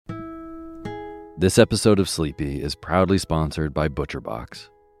This episode of Sleepy is proudly sponsored by ButcherBox.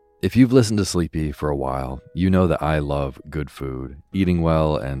 If you've listened to Sleepy for a while, you know that I love good food, eating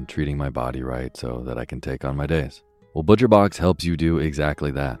well, and treating my body right so that I can take on my days. Well, ButcherBox helps you do exactly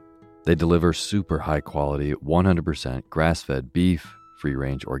that. They deliver super high quality, 100% grass-fed beef,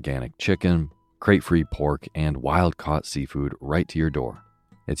 free-range organic chicken, crate-free pork, and wild-caught seafood right to your door.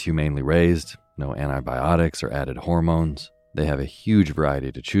 It's humanely raised, no antibiotics or added hormones. They have a huge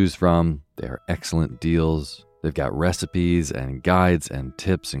variety to choose from. They are excellent deals. They've got recipes and guides and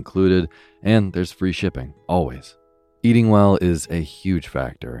tips included, and there's free shipping, always. Eating well is a huge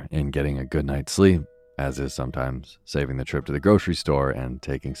factor in getting a good night's sleep, as is sometimes saving the trip to the grocery store and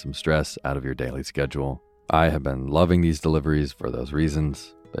taking some stress out of your daily schedule. I have been loving these deliveries for those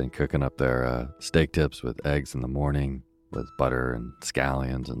reasons. Been cooking up their steak tips with eggs in the morning with butter and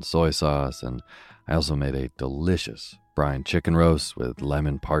scallions and soy sauce, and I also made a delicious brine chicken roast with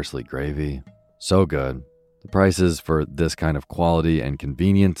lemon parsley gravy. So good. The prices for this kind of quality and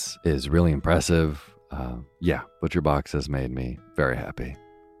convenience is really impressive. ButcherBox has made me very happy.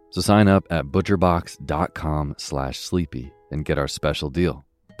 So sign up at butcherbox.com/sleepy and get our special deal.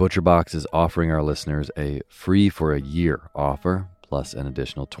 ButcherBox is offering our listeners a free for a year offer plus an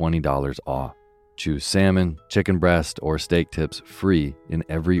additional $20 off. Choose salmon, chicken breast, or steak tips free in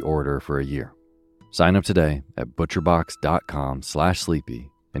every order for a year. Sign up today at butcherbox.com/sleepy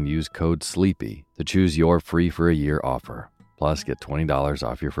and use code SLEEPY to choose your free for a year offer. Plus, get $20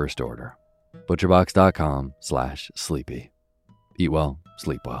 off your first order. butcherbox.com/sleepy. Eat well,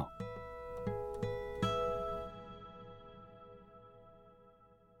 sleep well.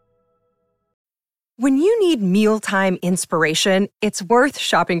 When you need mealtime inspiration, it's worth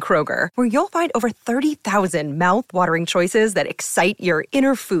shopping Kroger, where you'll find over 30,000 mouth-watering choices that excite your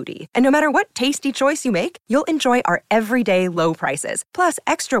inner foodie. And no matter what tasty choice you make, you'll enjoy our everyday low prices, plus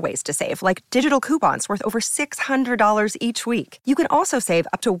extra ways to save, like digital coupons worth over $600 each week. You can also save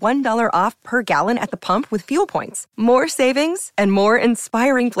up to $1 off per gallon at the pump with fuel points. More savings and more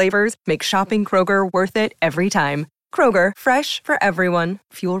inspiring flavors make shopping Kroger worth it every time. Kroger, fresh for everyone.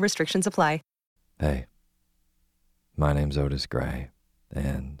 Fuel restrictions apply. Hey, my name's Otis Gray,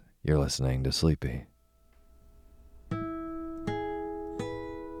 and you're listening to Sleepy.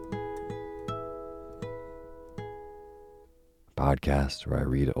 Podcast where I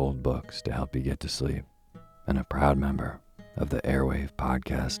read old books to help you get to sleep, and a proud member of the Airwave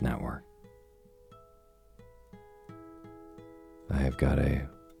Podcast Network. I have got a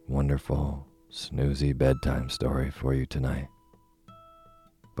wonderful, snoozy bedtime story for you tonight.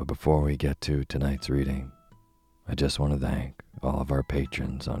 But before we get to tonight's reading, I just want to thank all of our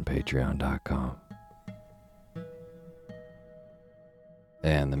patrons on patreon.com.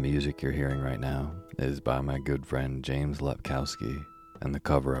 And the music you're hearing right now is by my good friend James Lepkowski, and the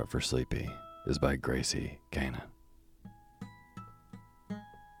cover up for Sleepy is by Gracie Kanan.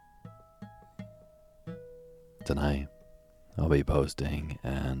 Tonight, I'll be posting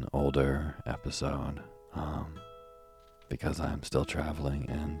an older episode, because I'm still traveling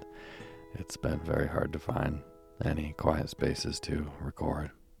and it's been very hard to find any quiet spaces to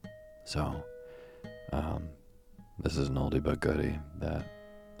record. So, this is an oldie but goodie that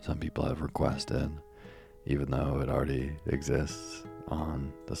some people have requested, even though it already exists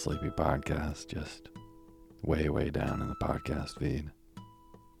on the Sleepy Podcast, just way, way down in the podcast feed.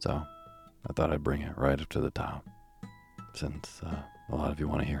 So, I thought I'd bring it right up to the top, since a lot of you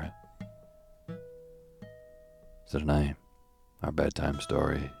want to hear it. So tonight, our bedtime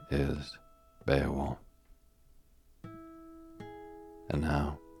story is Beowulf. And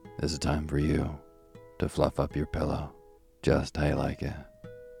now is the time for you to fluff up your pillow just how you like it.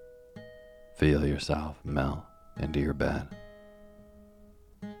 Feel yourself melt into your bed.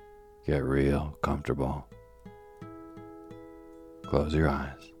 Get real comfortable. Close your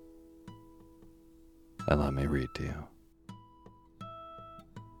eyes and let me read to you.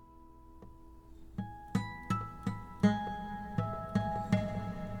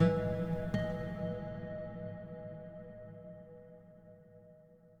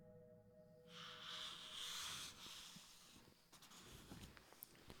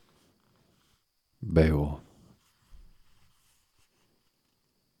 Beowulf.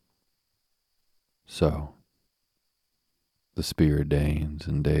 So, the Spear Danes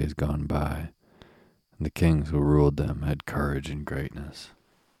in days gone by, and the kings who ruled them had courage and greatness.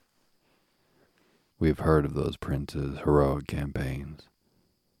 We have heard of those princes' heroic campaigns.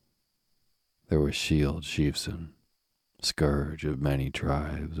 There was Shield Sheafson, scourge of many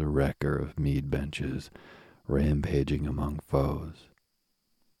tribes, a wrecker of mead benches, rampaging among foes.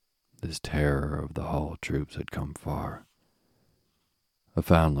 This terror of the Hull troops had come far. A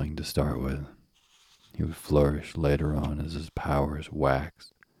foundling to start with, He would flourish later on as his powers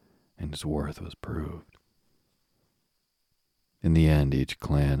waxed and his worth was proved. In the end, each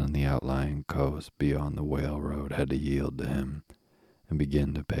clan on the outlying coast beyond the whale road had to yield to him and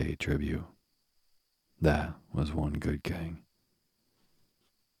begin to pay tribute. That was one good king.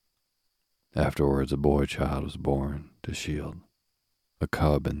 Afterwards, a boy child was born to Shield, a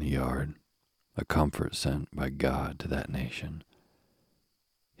cub in the yard, a comfort sent by God to that nation.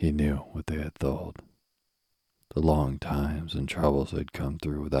 He knew what they had told. The long times and troubles they'd come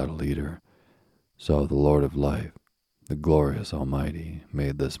through without a leader. So the Lord of Life, the glorious Almighty,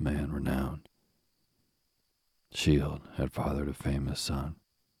 made this man renowned. Shield had fathered a famous son.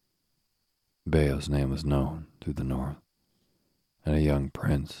 Beowulf's name was known through the north, and a young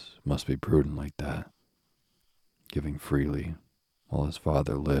prince must be prudent like that, giving freely while his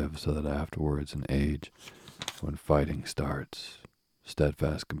father lived, so that afterwards in age, when fighting starts,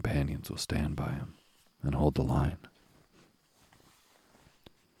 steadfast companions will stand by him and hold the line.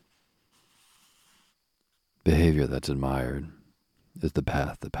 Behavior that's admired is the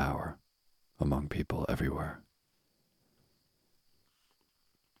path to power among people everywhere.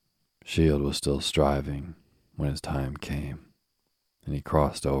 Shield was still striving when his time came, and he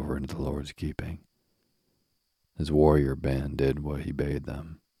crossed over into the Lord's keeping. His warrior band did what he bade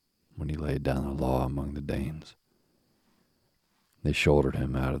them when he laid down the law among the Danes. They shouldered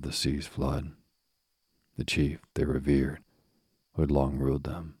him out of the sea's flood, the chief they revered who had long ruled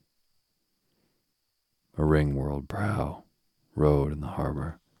them. A ring-whirled prow rode in the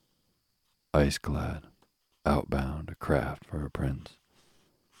harbor, ice-clad, outbound, a craft for a prince.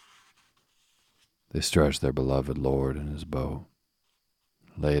 They stretched their beloved lord in his boat,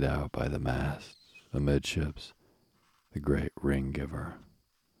 laid out by the masts, amidships, the great ring-giver.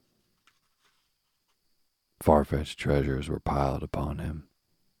 Far-fetched treasures were piled upon him,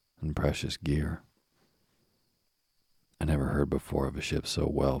 and precious gear. I never heard before of a ship so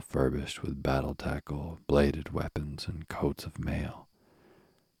well furbished with battle tackle, bladed weapons, and coats of mail.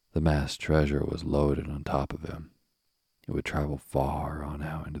 The massed treasure was loaded on top of him. It would travel far on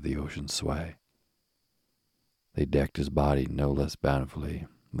out into the ocean's sway. They decked his body no less bountifully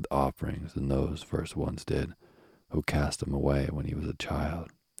with offerings than those first ones did, who cast him away when he was a child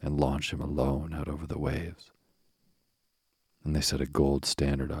and launched him alone out over the waves. And they set a gold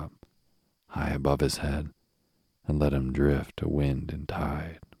standard up, high above his head, and let him drift to wind and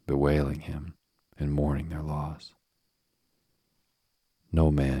tide, bewailing him and mourning their loss.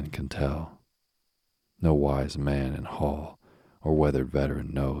 No man can tell, no wise man in hall or weathered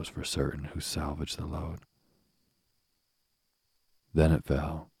veteran knows for certain who salvaged the load. Then it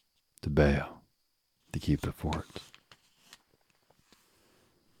fell to Beowulf to keep the forts.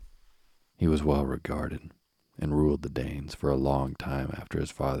 He was well regarded and ruled the Danes for a long time after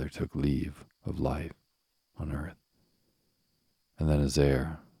his father took leave of life on earth. And then his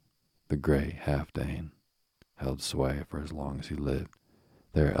heir, the great half-Dane, held sway for as long as he lived,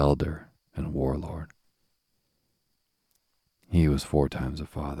 their elder and warlord. He was 4 times a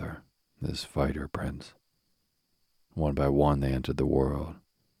father, this fighter prince. One by one they entered the world.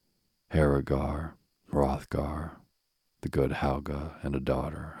 Harogar, Hrothgar, the good Helga, and a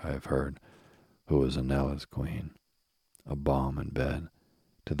daughter, I have heard, who was Anella's queen, a balm in bed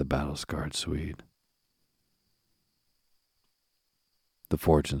to the battle-scarred Swede. The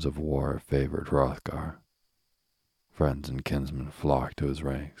fortunes of war favored Hrothgar. Friends and kinsmen flocked to his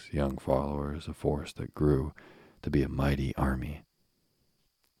ranks, young followers, a force that grew to be a mighty army.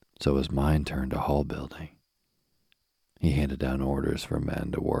 So his mind turned to hall building. He handed down orders for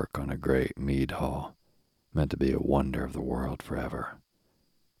men to work on a great mead hall, meant to be a wonder of the world forever.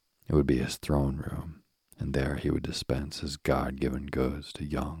 It would be his throne room, and there he would dispense his God-given goods to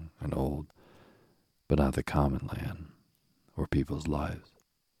young and old, but not the common land or people's lives.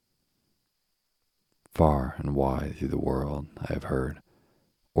 Far and wide through the world, I have heard,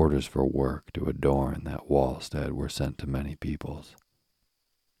 orders for work to adorn that wallstead were sent to many peoples.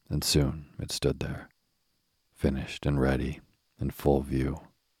 And soon it stood there, finished and ready, in full view,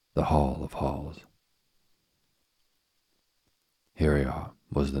 the Hall of Halls. Heriot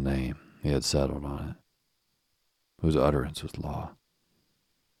was the name he had settled on it, whose utterance was law.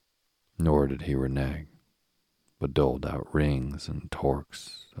 Nor did he renege, but doled out rings and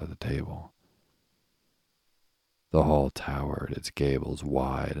torques at the table. The hall towered, its gables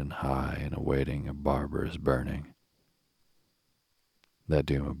wide and high, and awaiting a barbarous burning. That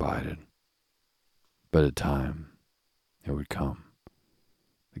doom abided, but a time it would come,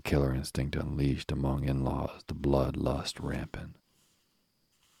 the killer instinct unleashed among in-laws, the blood-lust rampant.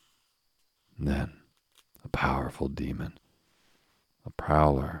 And then a powerful demon, a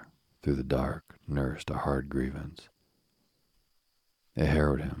prowler through the dark, nursed a hard grievance. It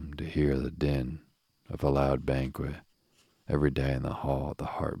harrowed him to hear the din of a loud banquet every day in the hall, the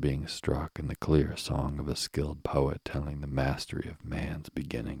heart being struck, and the clear song of a skilled poet telling the mastery of man's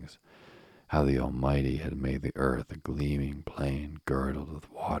beginnings, how the Almighty had made the earth a gleaming plain girdled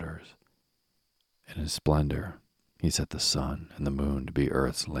with waters. In his splendor, he set the sun and the moon to be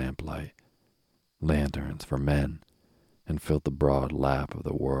earth's lamplight, lanterns for men, and filled the broad lap of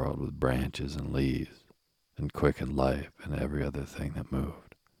the world with branches and leaves, and quickened life and every other thing that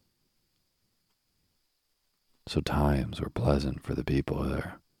moved. So times were pleasant for the people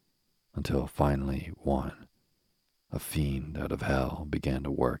there, until finally one, a fiend out of hell, began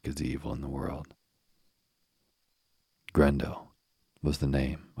to work his evil in the world. Grendel was the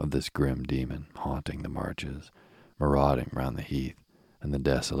name of this grim demon haunting the marches, marauding round the heath and the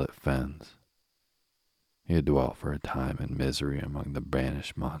desolate fens. He had dwelt for a time in misery among the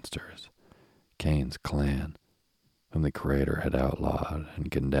banished monsters, Cain's clan, whom the Creator had outlawed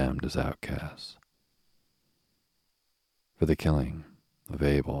and condemned as outcasts. For the killing of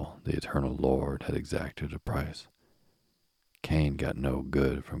Abel, the eternal Lord had exacted a price. Cain got no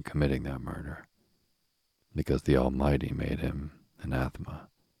good from committing that murder, because the Almighty made him anathema,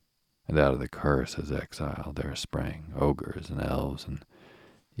 and out of the curse as exile there sprang ogres and elves and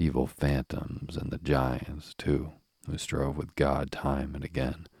evil phantoms and the giants too, who strove with God time and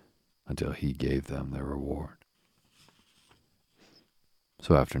again until he gave them their reward.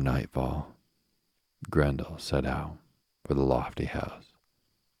 So after nightfall, Grendel set out for the lofty house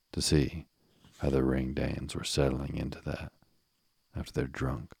to see how the ring-danes were settling into that after they're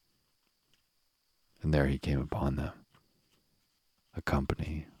drunk. And there he came upon them, a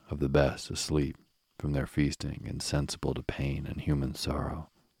company of the best asleep from their feasting, insensible to pain and human sorrow.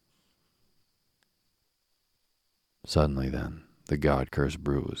 Suddenly then, the god-cursed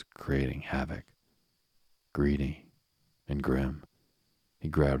brute was creating havoc. Greedy and grim, he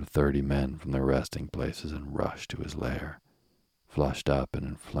grabbed 30 men from their resting places and rushed to his lair, flushed up and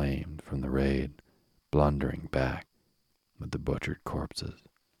inflamed from the raid, blundering back with the butchered corpses.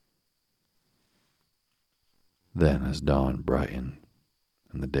 Then as dawn brightened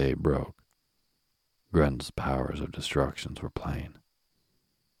and the day broke, Grendel's powers of destruction were plain.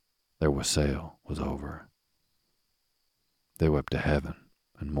 Their wassail was over. They wept to heaven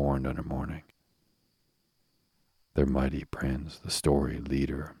and mourned under mourning. Their mighty prince, the storied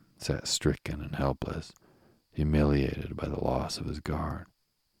leader, sat stricken and helpless, humiliated by the loss of his guard,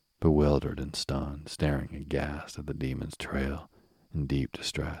 bewildered and stunned, staring aghast at the demon's trail in deep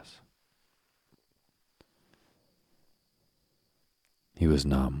distress. He was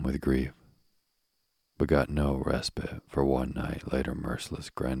numb with grief, but got no respite, for one night later merciless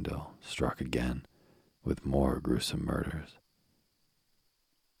Grendel struck again with more gruesome murders.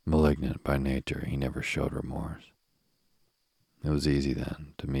 Malignant by nature, he never showed remorse. It was easy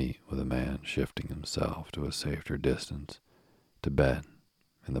then to meet with a man shifting himself to a safer distance, to bed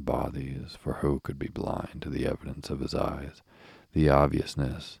in the bodies, for who could be blind to the evidence of his eyes, the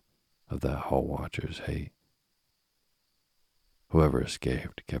obviousness of that hall watcher's hate? Whoever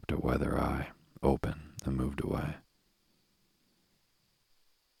escaped kept a weather eye open and moved away.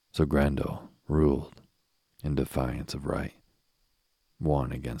 So Grendel ruled in defiance of right,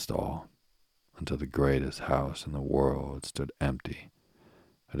 one against all, until the greatest house in the world stood empty,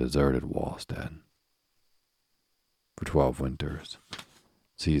 a deserted wallstead. For 12 winters,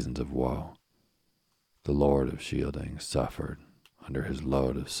 seasons of woe, the Lord of Shielding suffered under his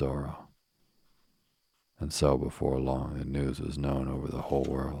load of sorrow. And so before long the news was known over the whole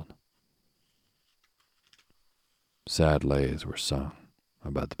world. Sad lays were sung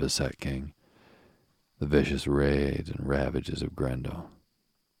about the beset king, the vicious raids and ravages of Grendel,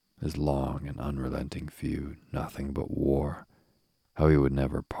 his long and unrelenting feud, nothing but war, how he would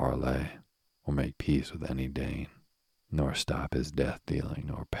never parley or make peace with any Dane, nor stop his death-dealing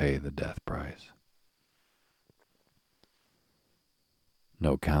nor pay the death price.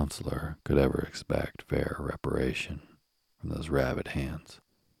 No counselor could ever expect fair reparation from those rabid hands.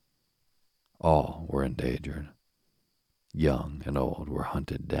 All were endangered. Young and old were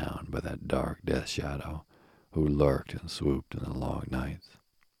hunted down by that dark death shadow who lurked and swooped in the long nights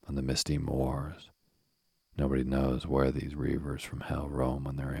on the misty moors. Nobody knows where these reavers from hell roam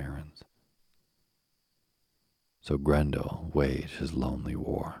on their errands. So Grendel waged his lonely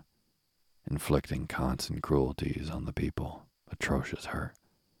war, inflicting constant cruelties on the people, atrocious hurt.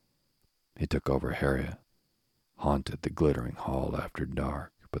 He took over Harriet, haunted the glittering hall after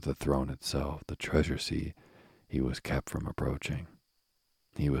dark, but the throne itself, the treasure seat, he was kept from approaching.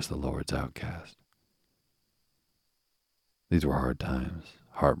 He was the Lord's outcast. These were hard times,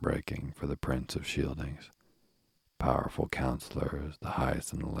 heartbreaking for the Prince of Shieldings. Powerful counselors, the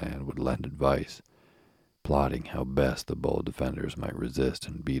highest in the land, would lend advice, plotting how best the bold defenders might resist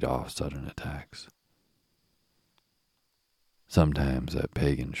and beat off sudden attacks. Sometimes at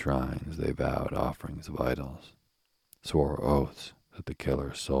pagan shrines they vowed offerings of idols, swore oaths that the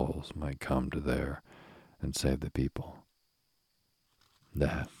killer's souls might come to there and save the people.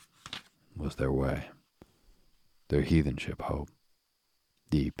 That was their way, their heathenship hope.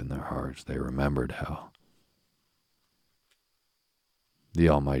 Deep in their hearts they remembered how the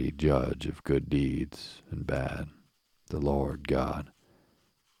almighty judge of good deeds and bad, the Lord God,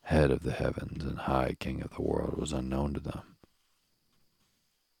 head of the heavens and high king of the world, was unknown to them.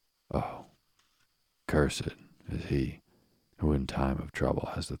 Oh, cursed is he who in time of trouble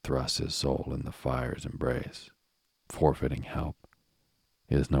has to thrust his soul in the fire's embrace, forfeiting help.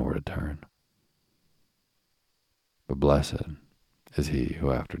 He has nowhere to turn. But blessed is he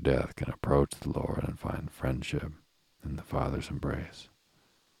who after death can approach the Lord and find friendship in the Father's embrace.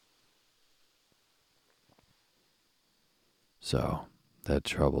 So that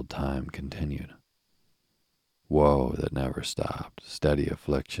troubled time continued. Woe that never stopped, steady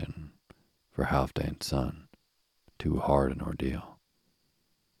affliction for Halfdane's son, too hard an ordeal.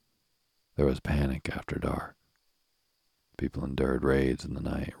 There was panic after dark. People endured raids in the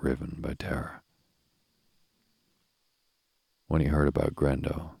night, riven by terror. When he heard about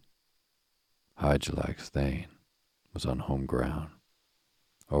Grendel, Hygelac's Thane was on home ground,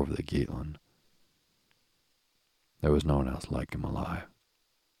 over the Geatland. There was no one else like him alive.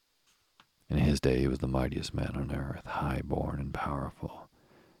 In his day he was the mightiest man on earth, high-born and powerful.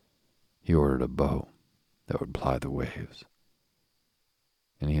 He ordered a boat that would ply the waves,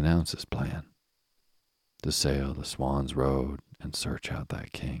 and he announced his plan, to sail the Swan's Road and search out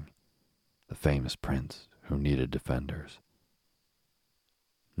that king, the famous prince who needed defenders.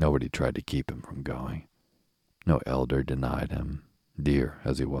 Nobody tried to keep him from going. No elder denied him, dear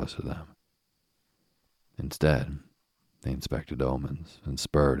as he was to them. Instead, they inspected omens and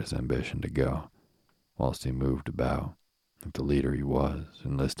spurred his ambition to go, whilst he moved about, like the leader he was,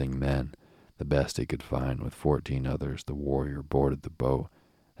 enlisting men, the best he could find. With 14 others, the warrior boarded the boat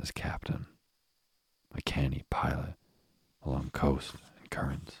as captain, a canny pilot along coast and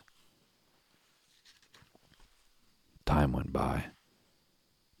currents. Time went by.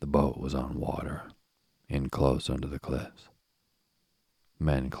 The boat was on water, in close under the cliffs.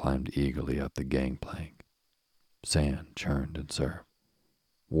 Men climbed eagerly up the gangplank. Sand churned in surf.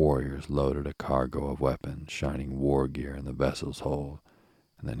 Warriors loaded a cargo of weapons, shining war gear in the vessel's hold,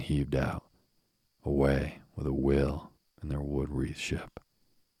 and then heaved out, away with a will in their wood-wreathed ship.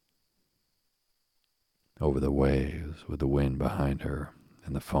 Over the waves, with the wind behind her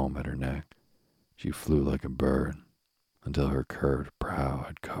and the foam at her neck, she flew like a bird, until her curved prow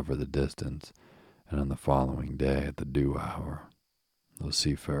had covered the distance, and on the following day at the due hour, those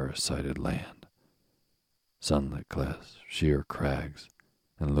seafarers sighted land. Sunlit cliffs, sheer crags,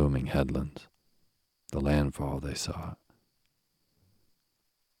 and looming headlands. The landfall they sought.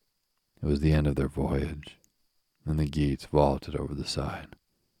 It was the end of their voyage, and the Geats vaulted over the side,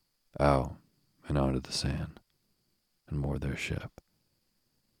 out and onto the sand, and moored their ship.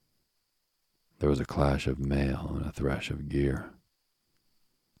 There was a clash of mail and a thresh of gear.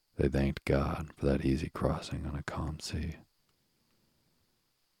 They thanked God for that easy crossing on a calm sea.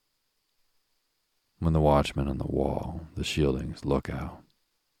 When the watchman on the wall, the Shielding's lookout,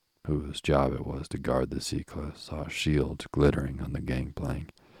 whose job it was to guard the sea cliffs, saw shields glittering on the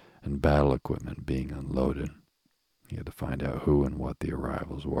gangplank and battle equipment being unloaded, he had to find out who and what the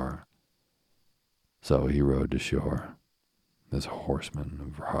arrivals were. So he rode to shore, this horseman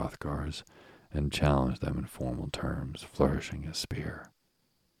of Hrothgar's, and challenged them in formal terms, flourishing his spear.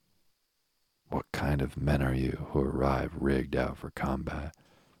 What kind of men are you who arrive rigged out for combat,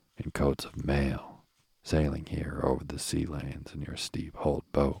 in coats of mail, sailing here over the sea lanes in your steep-hulled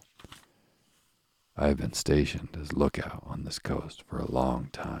boat? I have been stationed as lookout on this coast for a long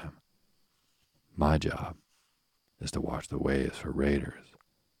time. My job is to watch the waves for raiders,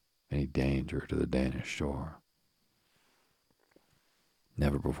 any danger to the Danish shore.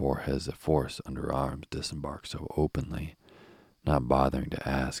 Never before has a force under arms disembarked so openly, not bothering to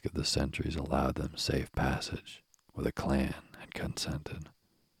ask if the sentries allowed them safe passage, or the clan had consented.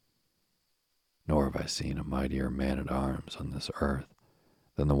 Nor have I seen a mightier man-at-arms on this earth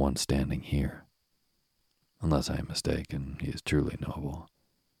than the one standing here. Unless I am mistaken, he is truly noble.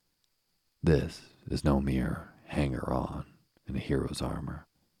 This is no mere hanger-on in a hero's armor.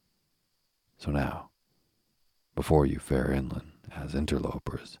 So now, before you fare inland as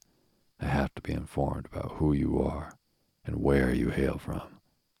interlopers, I have to be informed about who you are and where you hail from.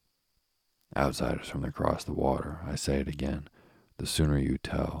 Outsiders from across the water, I say it again, the sooner you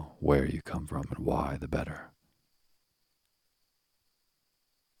tell where you come from and why, the better.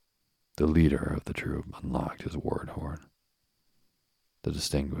 The leader of the troop unlocked his word horn. The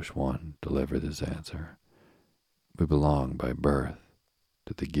distinguished one delivered his answer. We belong by birth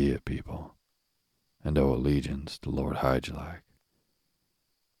to the Gia people, and owe allegiance to Lord Hygelac.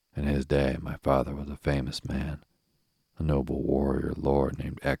 In his day, my father was a famous man, a noble warrior lord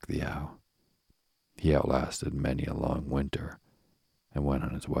named Ecgtheow. He outlasted many a long winter and went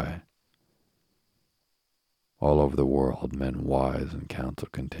on his way. All over the world, men wise in council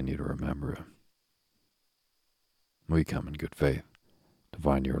continue to remember him. We come in good faith to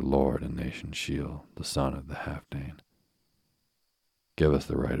find your lord and nation's shield, the son of the Halfdane. Give us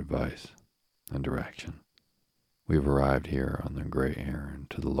the right advice and direction. We have arrived here on the great errand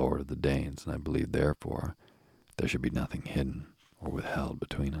to the Lord of the Danes, and I believe, therefore, there should be nothing hidden or withheld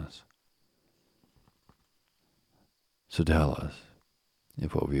between us. So tell us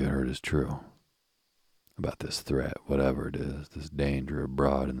if what we have heard is true about this threat, whatever it is, this danger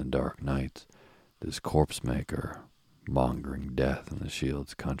abroad in the dark nights, this corpse maker mongering death in the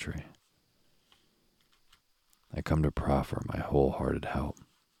shield's country. I come to proffer my wholehearted help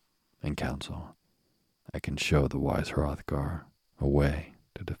and counsel. I can show the wise Hrothgar a way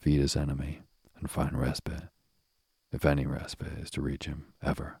to defeat his enemy and find respite, if any respite is to reach him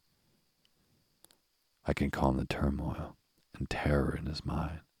ever. I can calm the turmoil and terror in his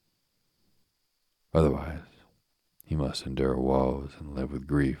mind. Otherwise, he must endure woes and live with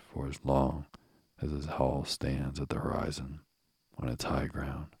grief for as long as his hull stands at the horizon on its high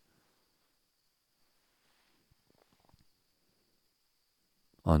ground.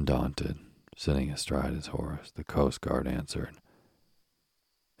 Undaunted, sitting astride his horse, the Coast Guard answered,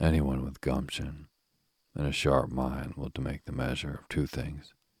 anyone with gumption and a sharp mind will to make the measure of two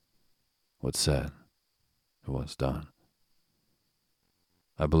things, what's said and what's done.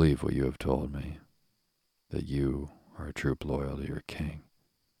 I believe what you have told me, that you are a troop loyal to your king.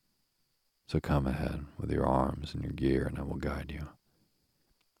 So come ahead with your arms and your gear, and I will guide you.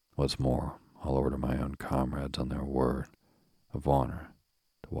 What's more, I'll order my own comrades on their word of honor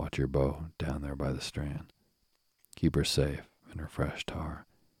to watch your boat down there by the strand. Keep her safe in her fresh tar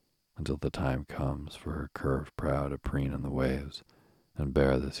until the time comes for her curved prow to preen on the waves and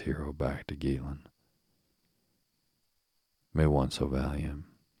bear this hero back to Geelan. May one so valiant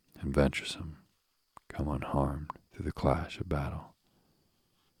and venturesome come unharmed through the clash of battle.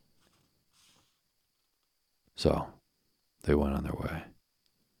 So they went on their way.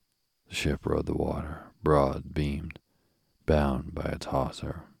 The ship rode the water, broad beamed, bound by its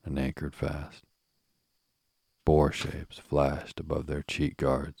hawser and anchored fast. Boar shapes flashed above their cheek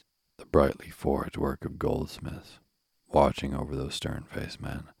guards, the brightly forged work of goldsmiths, watching over those stern-faced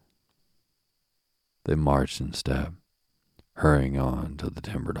men. They marched in step, hurrying on till the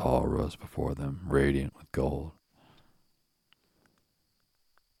timbered hall rose before them, radiant with gold.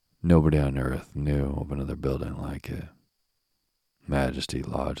 Nobody on earth knew of another building like it. Majesty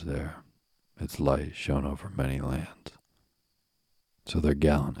lodged there. Its light shone over many lands. So their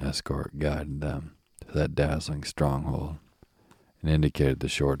gallant escort guided them to that dazzling stronghold and indicated the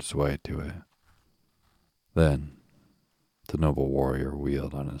shortest way to it. Then the noble warrior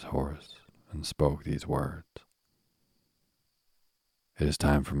wheeled on his horse and spoke these words. It is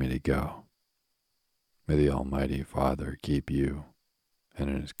time for me to go. May the Almighty Father keep you, and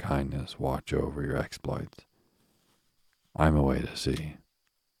in his kindness watch over your exploits. I'm away to sea,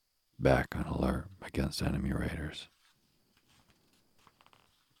 back on alert against enemy raiders.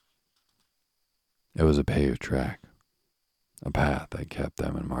 It was a paved track, a path that kept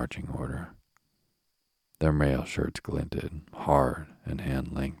them in marching order. Their mail shirts glinted, hard and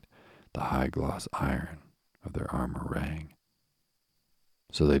hand-linked, the high-gloss iron of their armor rang.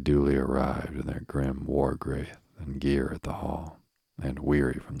 So they duly arrived in their grim war-graith and gear at the hall, and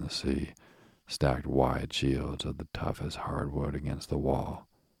weary from the sea, stacked wide shields of the toughest hardwood against the wall,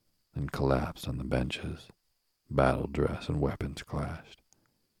 then collapsed on the benches. Battle dress and weapons clashed.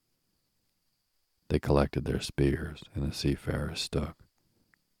 They collected their spears in a seafarer's stook,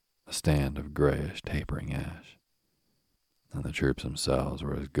 a stand of grayish tapering ash, and the troops themselves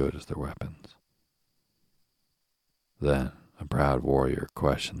were as good as their weapons. Then a proud warrior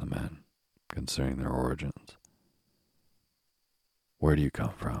questioned the men concerning their origins. Where do you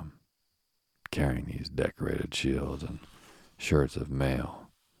come from, carrying these decorated shields and shirts of mail,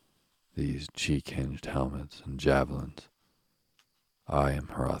 these cheek-hinged helmets and javelins? I am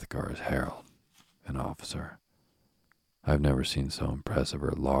Hrothgar's herald, an officer. I have never seen so impressive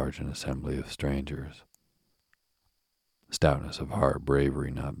or large an assembly of strangers. Stoutness of heart,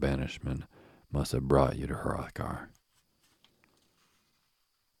 bravery, not banishment, must have brought you to Hrothgar.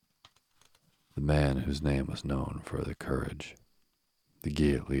 The man whose name was known for the courage, the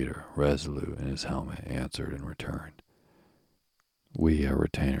Geat leader, resolute in his helmet, answered in return. We are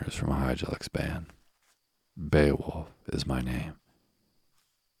retainers from Hygelac's band. Beowulf is my name.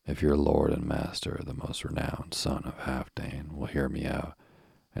 If your lord and master, the most renowned son of Halfdane, will hear me out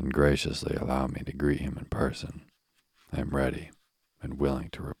and graciously allow me to greet him in person, I am ready and willing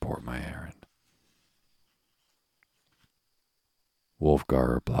to report my errand.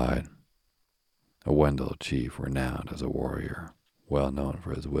 Wulfgar replied, a Wendel chief renowned as a warrior, well known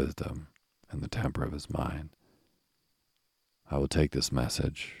for his wisdom and the temper of his mind. I will take this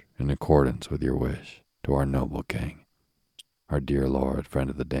message, in accordance with your wish, to our noble king, our dear lord, friend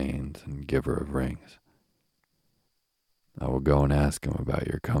of the Danes and giver of rings. I will go and ask him about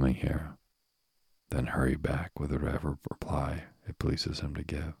your coming here, then hurry back with whatever reply it pleases him to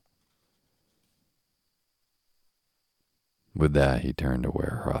give. With that he turned to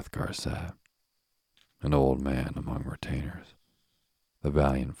where Hrothgar sat, an old man among retainers. The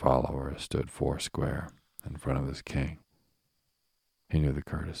valiant follower stood foursquare in front of his king. He knew the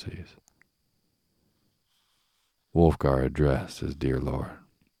courtesies. Wulfgar addressed his dear lord.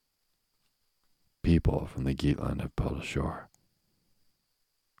 People from the Geatland have pulled ashore.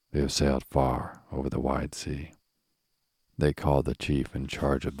 They have sailed far over the wide sea. They called the chief in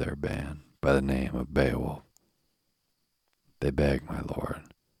charge of their band by the name of Beowulf. They beg, my lord,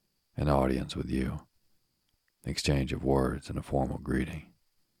 an audience with you, exchange of words and a formal greeting.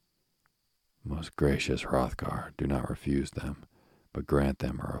 Most gracious Hrothgar, do not refuse them, but grant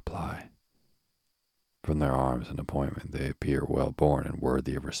them a reply. From their arms and appointment they appear well born and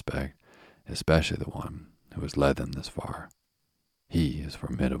worthy of respect, especially the one who has led them this far. He is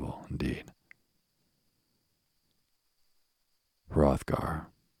formidable indeed. Hrothgar,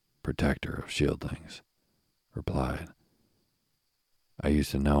 protector of shieldlings, replied, I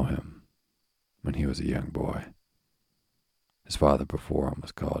used to know him when he was a young boy. His father before him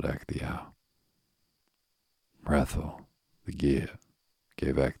was called Ecgtheow. Hrethel, the Geat,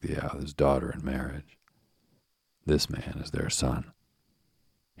 gave Ecgtheow his daughter in marriage. This man is their son,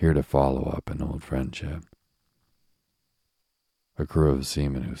 here to follow up an old friendship. A crew of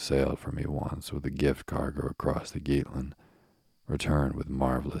seamen who sailed for me once with a gift cargo across the Geatland returned with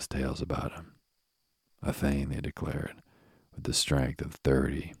marvelous tales about him. A thane, they declared, with the strength of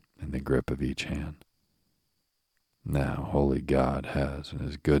 30 in the grip of each hand. Now, holy God has, in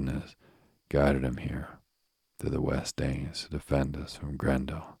his goodness, guided him here to the West Danes to defend us from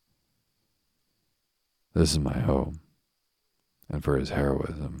Grendel. This is my hope, and for his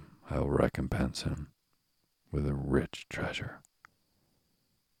heroism I will recompense him with a rich treasure.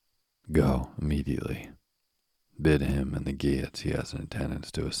 Go immediately. Bid him and the Geats he has in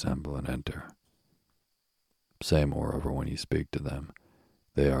attendance to assemble and enter. Say, moreover, when you speak to them,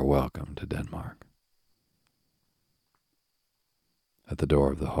 they are welcome to Denmark. At the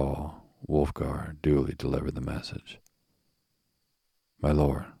door of the hall, Wulfgar duly delivered the message. My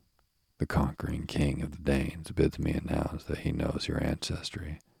lord, the conquering king of the Danes bids me announce that he knows your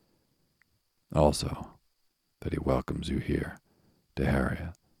ancestry. Also, that he welcomes you here to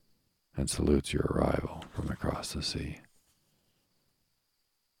Harriet and salutes your arrival from across the sea.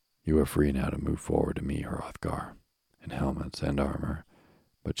 You are free now to move forward to meet Hrothgar in helmets and armor,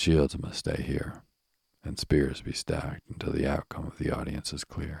 but shields must stay here, and spears be stacked until the outcome of the audience is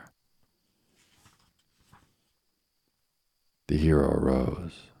clear. The hero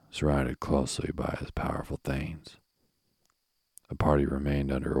arose, surrounded closely by his powerful thanes. A party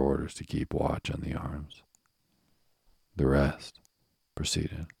remained under orders to keep watch on the arms. The rest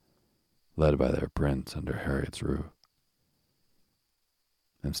proceeded, led by their prince under Harriet's roof.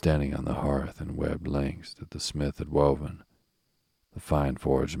 And standing on the hearth in webbed links that the smith had woven, the fine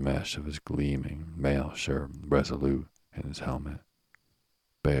forged mesh of his gleaming mail shirt resolute in his helmet,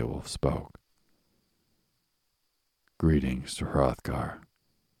 Beowulf spoke. Greetings to Hrothgar.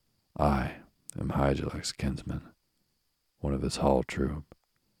 I am Hygelac's kinsman, one of his hall troop.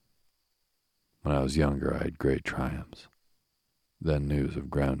 When I was younger I had great triumphs. Then news of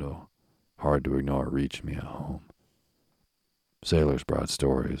Grendel, hard to ignore, reached me at home. Sailors brought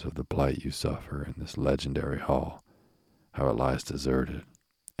stories of the plight you suffer in this legendary hall, how it lies deserted,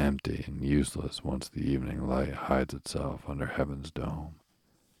 empty, and useless once the evening light hides itself under heaven's dome.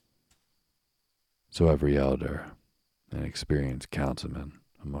 So every elder and experienced councilman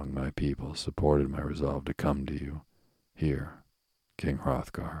among my people supported my resolve to come to you, here, King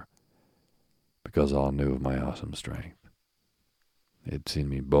Hrothgar, because all knew of my awesome strength. They had seen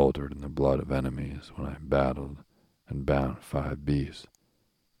me boltered in the blood of enemies when I battled and bound 5 beasts,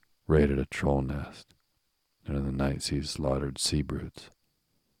 raided a troll nest, and in the night seas slaughtered sea brutes.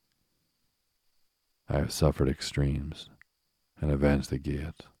 I have suffered extremes and avenged the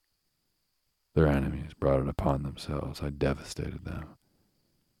Geats. Their enemies brought it upon themselves. I devastated them.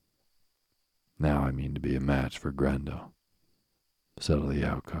 Now I mean to be a match for Grendel. Settle the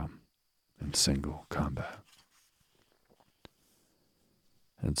outcome in single combat.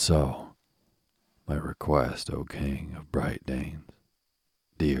 And so, my request, O King of bright Danes,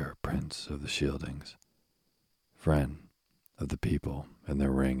 dear Prince of the Shieldings, friend of the people and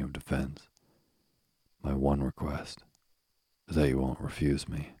their ring of defense, my one request is that you won't refuse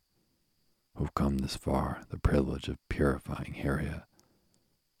me, who've come this far, the privilege of purifying Heria,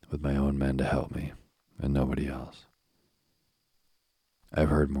 with my own men to help me, and nobody else. I've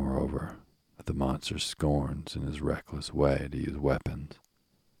heard, moreover, that the monster scorns in his reckless way to use weapons.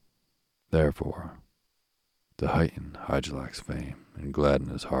 Therefore, to heighten Hygelac's fame and gladden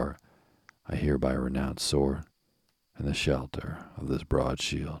his heart, I hereby renounce sword and the shelter of this broad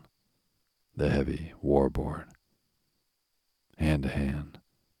shield, the heavy war-board. Hand to hand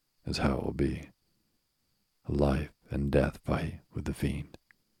is how it will be, a life and death fight with the fiend.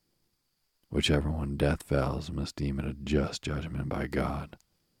 Whichever one death fells must deem it a just judgment by God.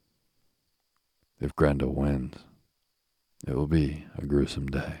 If Grendel wins, it will be a gruesome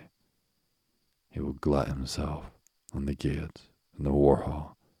day. He will glut himself on the Geats in the war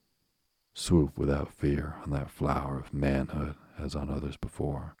hall, swoop without fear on that flower of manhood as on others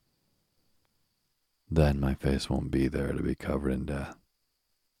before. Then my face won't be there to be covered in death.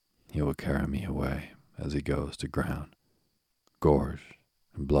 He will carry me away as he goes to ground, gorged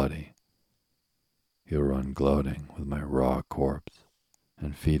and bloody. He'll run gloating with my raw corpse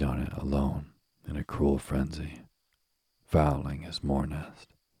and feed on it alone in a cruel frenzy, fouling his moor nest.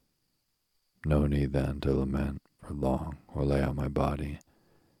 No need then to lament for long or lay out my body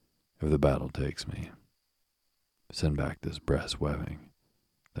if the battle takes me. Send back this breast webbing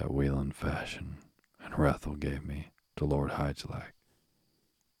that Wieland fashion and Hrethel gave me to Lord Hygelac.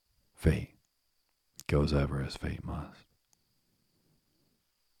 Fate goes ever as fate must.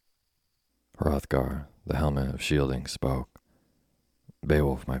 Hrothgar, the helmet of shielding, spoke.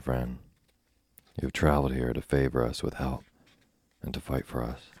 Beowulf, my friend, you have traveled here to favor us with help and to fight for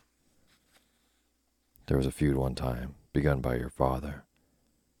us. There was a feud one time, begun by your father.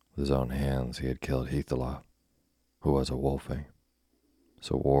 With his own hands he had killed Heathaloft, who was a wolfing.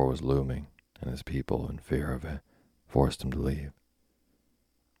 So war was looming, and his people, in fear of it, forced him to leave.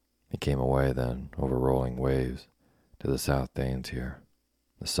 He came away then, over rolling waves, to the South Danes here,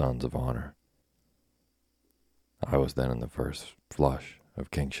 the sons of honor. I was then in the first flush of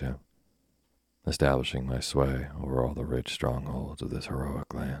kingship, establishing my sway over all the rich strongholds of this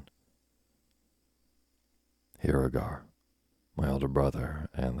heroic land. Hrothgar, my elder brother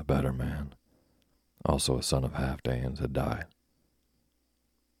and the better man, also a son of half-Danes, had died.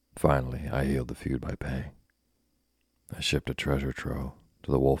 Finally, I healed the feud by paying. I shipped a treasure trove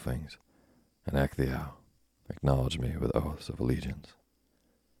to the Wolfings, and Ecgtheow acknowledged me with oaths of allegiance.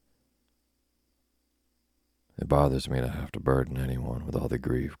 It bothers me to have to burden anyone with all the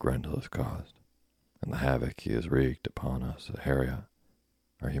grief Grendel has caused, and the havoc he has wreaked upon us at Heria,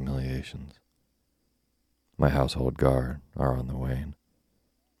 our humiliations. My household guard are on the wane.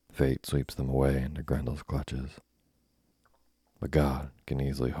 Fate sweeps them away into Grendel's clutches. But God can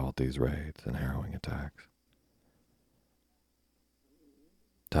easily halt these raids and harrowing attacks.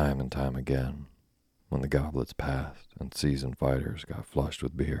 Time and time again, when the goblets passed and seasoned fighters got flushed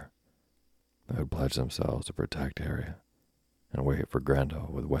with beer, they would pledge themselves to protect Heria and wait for Grendel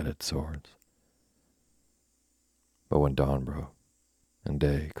with whetted swords. But when dawn broke and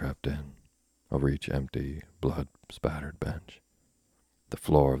day crept in over each empty, blood-spattered bench, the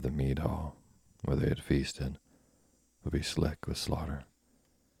floor of the mead hall where they had feasted would be slick with slaughter.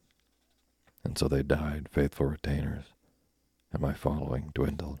 And so they died faithful retainers, and my following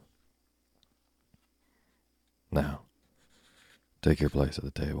dwindled. Now, take your place at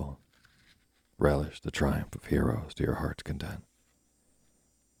the table. Relish the triumph of heroes to your heart's content.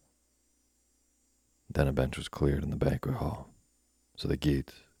 Then a bench was cleared in the banquet hall, so the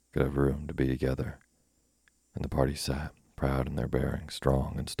Geats could have room to be together, and the party sat, proud in their bearing,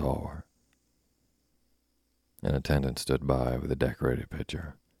 strong and stalwart. An attendant stood by with a decorated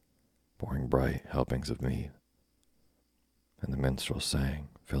pitcher, pouring bright helpings of mead, and the minstrel sang,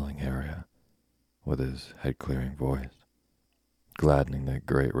 filling Heria with his head-clearing voice, gladdening the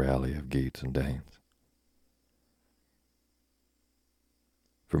great rally of Geats and Danes.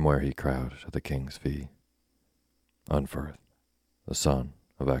 From where he crouched at the king's feet, Unferth, the son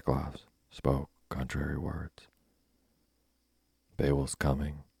of Ecglaf, spoke contrary words. Beowulf's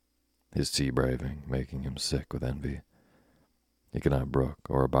coming, his sea-braving making him sick with envy. He cannot brook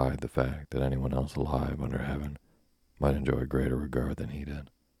or abide the fact that anyone else alive under heaven might enjoy greater regard than he did.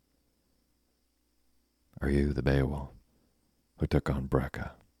 Are you the Beowulf who took on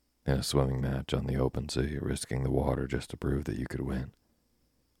Breca in a swimming match on the open sea, risking the water just to prove that you could win?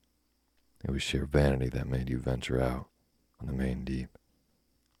 It was sheer vanity that made you venture out on the main deep,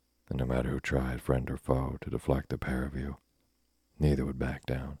 and no matter who tried, friend or foe, to deflect the pair of you, neither would back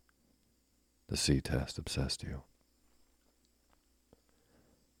down. The sea test obsessed you.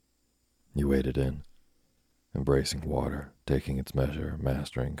 You waded in, embracing water, taking its measure,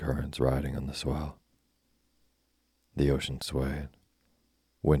 mastering currents, riding on the swell. The ocean swayed.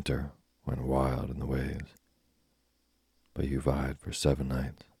 Winter went wild in the waves. But you vied for 7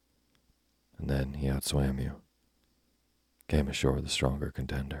 nights, and then he outswam you, came ashore the stronger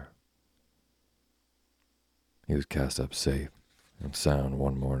contender. He was cast up safe and sound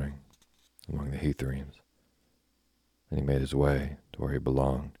one morning among the heath-reams, and he made his way to where he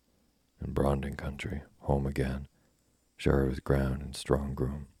belonged, in Bronding country, home again, sure of his ground and strong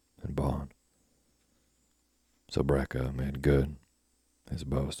groom and bond. So Breca made good his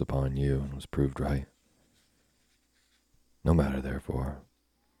boast upon you and was proved right. No matter, therefore,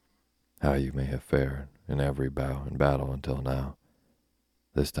 how you may have fared in every bout and battle until now,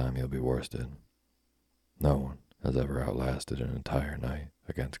 this time you'll be worsted. No one has ever outlasted an entire night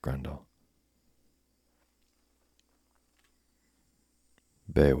against Grendel.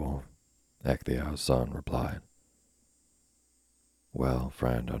 Beowulf, Ecgtheow's son, replied, Well,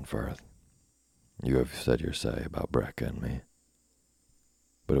 friend Unferth, you have said your say about Breca and me,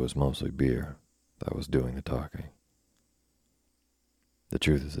 but it was mostly beer that was doing the talking. The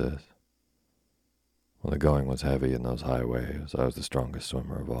truth is this. When the going was heavy in those high waves, I was the strongest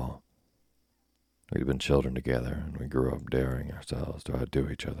swimmer of all. We'd been children together, and we grew up daring ourselves to outdo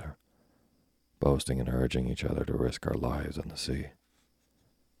each other, boasting and urging each other to risk our lives on the sea.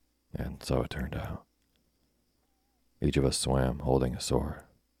 And so it turned out. Each of us swam holding a sword,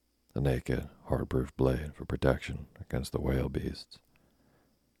 the naked, hard-proof blade for protection against the whale beasts.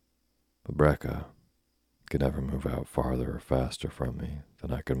 But Breca could never move out farther or faster from me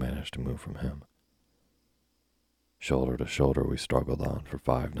than I could manage to move from him. Shoulder to shoulder we struggled on for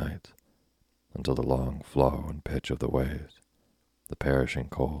 5 nights, until the long flow and pitch of the waves, the perishing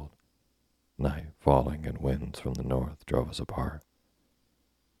cold, night falling and winds from the north drove us apart.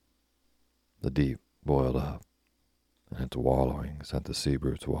 The deep boiled up, and its wallowing sent the sea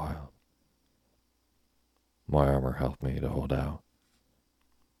brutes wild. My armor helped me to hold out.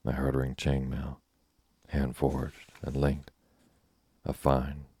 My herdering chainmail, hand-forged and linked, a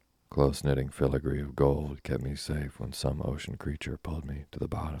fine, close-knitting filigree of gold kept me safe when some ocean creature pulled me to the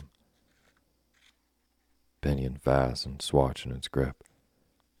bottom. Pinion fast and swatched in its grip,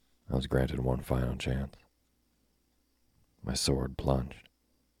 I was granted one final chance. My sword plunged,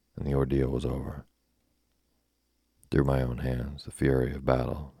 and the ordeal was over. Through my own hands, the fury of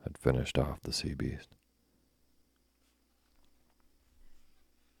battle had finished off the sea beast.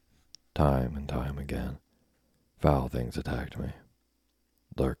 Time and time again, foul things attacked me,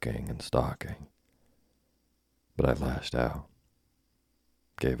 lurking and stalking. But I lashed out,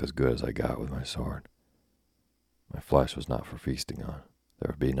 gave as good as I got with my sword. My flesh was not for feasting on. There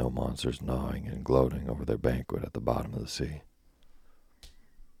would be no monsters gnawing and gloating over their banquet at the bottom of the sea.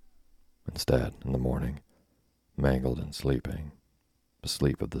 Instead, in the morning, mangled and sleeping,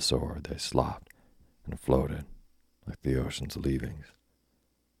 asleep of the sword, they slopped and floated like the ocean's leavings.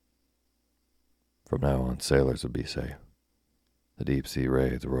 From now on, sailors would be safe. The deep-sea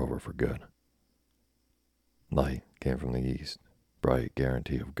raids were over for good. Light came from the east, bright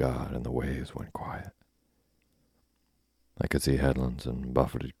guarantee of God, and the waves went quiet. I could see headlands and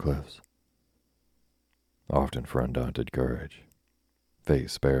buffeted cliffs. Often for undaunted courage,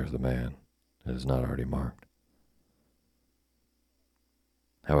 fate spares the man it is not already marked.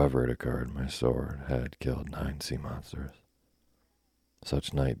 However it occurred, my sword had killed 9 sea monsters.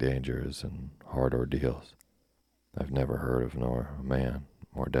 Such night dangers and hard ordeals I've never heard of, nor a man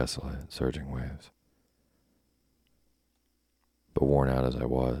more desolate, surging waves. But worn out as I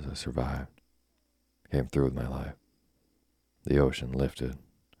was, I survived, came through with my life. The ocean lifted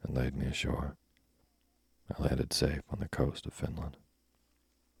and laid me ashore. I landed safe on the coast of Finland.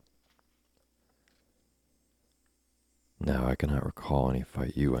 Now I cannot recall any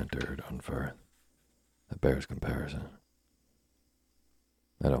fight you entered, Unferth, that bears comparison.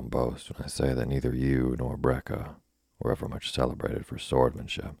 I don't boast when I say that neither you nor Breca were ever much celebrated for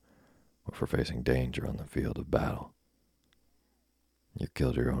swordsmanship or for facing danger on the field of battle. You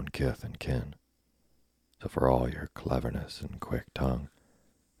killed your own kith and kin, So for all your cleverness and quick tongue,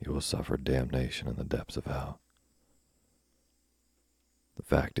 you will suffer damnation in the depths of hell. The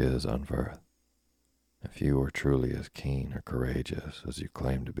fact is, Unferth, if you were truly as keen or courageous as you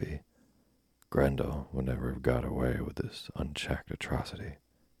claim to be, Grendel would never have got away with this unchecked atrocity.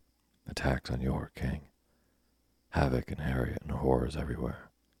 Attacks on your king, havoc and harriet and horrors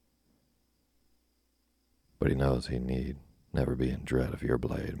everywhere. But he knows he need never be in dread of your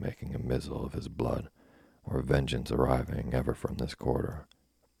blade making a mizzle of his blood, or vengeance arriving ever from this quarter,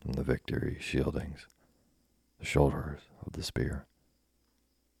 from the victory shieldings, the shoulderers of the spear.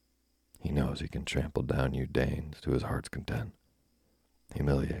 He knows he can trample down you Danes to his heart's content,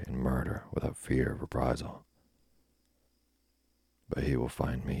 humiliate and murder without fear of reprisal. But he will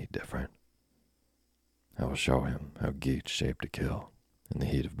find me different. I will show him how Geats shaped to kill in the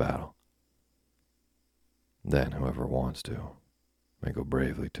heat of battle. Then whoever wants to may go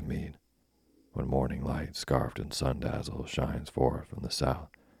bravely to meet when morning light, scarfed in sun dazzle, shines forth from the south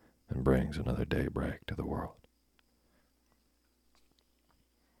and brings another daybreak to the world.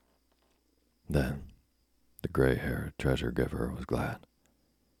 Then the gray-haired treasure-giver was glad.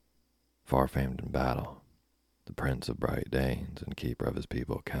 Far famed in battle, the prince of bright Danes and keeper of his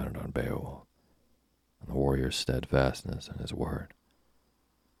people counted on Beowulf, and the warrior's steadfastness in his word.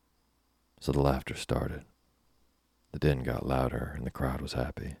 So the laughter started. The din got louder, and the crowd was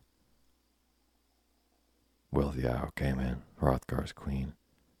happy. Wilthiau came in, Hrothgar's queen,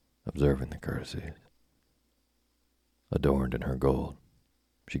 observing the courtesies. Adorned in her gold,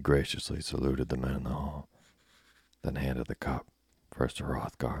 she graciously saluted the men in the hall, then handed the cup first to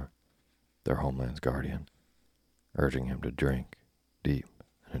Hrothgar, their homeland's guardian, urging him to drink deep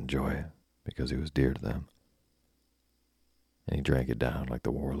and enjoy it because he was dear to them. And he drank it down like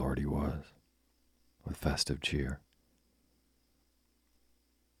the warlord he was, with festive cheer.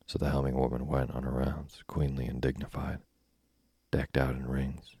 So the helming woman went on her rounds, queenly and dignified, decked out in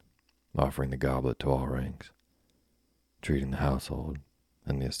rings, offering the goblet to all ranks, treating the household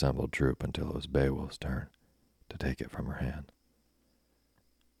and the assembled troop until it was Beowulf's turn to take it from her hand.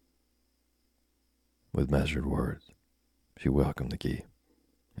 With measured words, she welcomed the Geat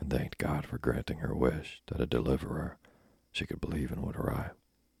and thanked God for granting her wish that a deliverer she could believe in would arrive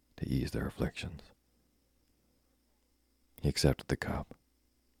to ease their afflictions. He accepted the cup,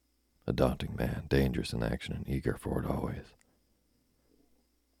 a daunting man, dangerous in action and eager for it always.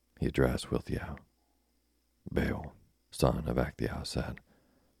 He addressed Wilthiau. Beowulf, son of Ecgtheow, said,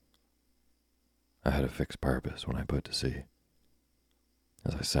 I had a fixed purpose when I put to sea.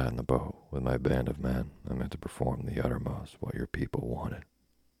 As I sat in the boat with my band of men, I meant to perform the uttermost what your people wanted,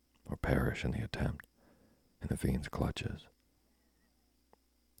 or perish in the attempt, in the fiend's clutches.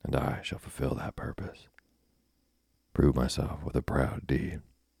 And I shall fulfill that purpose, prove myself with a proud deed,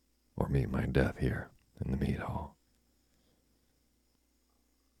 or meet my death here in the mead hall.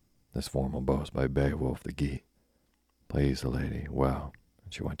 This formal boast by Beowulf the Geat pleased the lady well,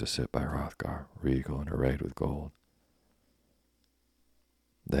 and she went to sit by Hrothgar, regal and arrayed with gold.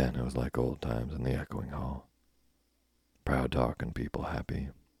 Then it was like old times in the echoing hall. Proud talk and people happy,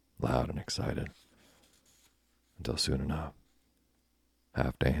 loud and excited, until soon enough,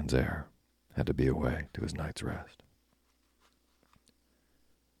 Halfdane's heir had to be away to his night's rest.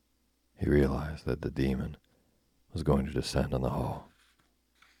 He realized that the demon was going to descend on the hall,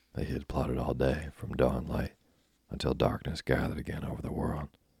 that he had plotted all day from dawn light until darkness gathered again over the world,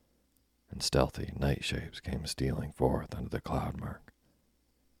 and stealthy night shapes came stealing forth under the cloud murk.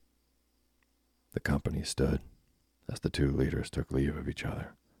 The company stood as the two leaders took leave of each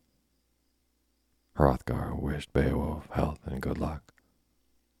other. Hrothgar wished Beowulf health and good luck,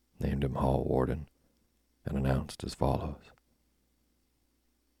 named him hall warden, and announced as follows.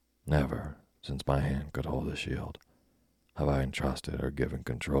 Never, since my hand could hold a shield, have I entrusted or given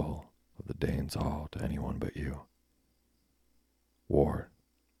control of the Danes' hall to anyone but you. Ward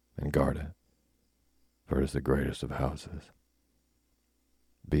and guard it, for it is the greatest of houses.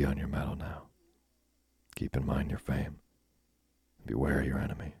 Be on your mettle now. Keep in mind your fame, and beware your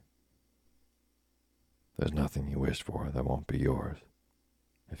enemy. There's nothing you wish for that won't be yours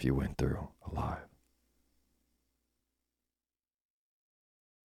if you win through alive.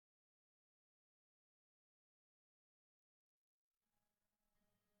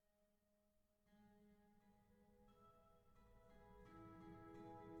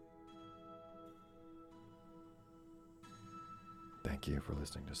 Thank you for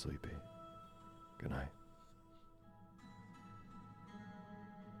listening to Sleepy. Good night.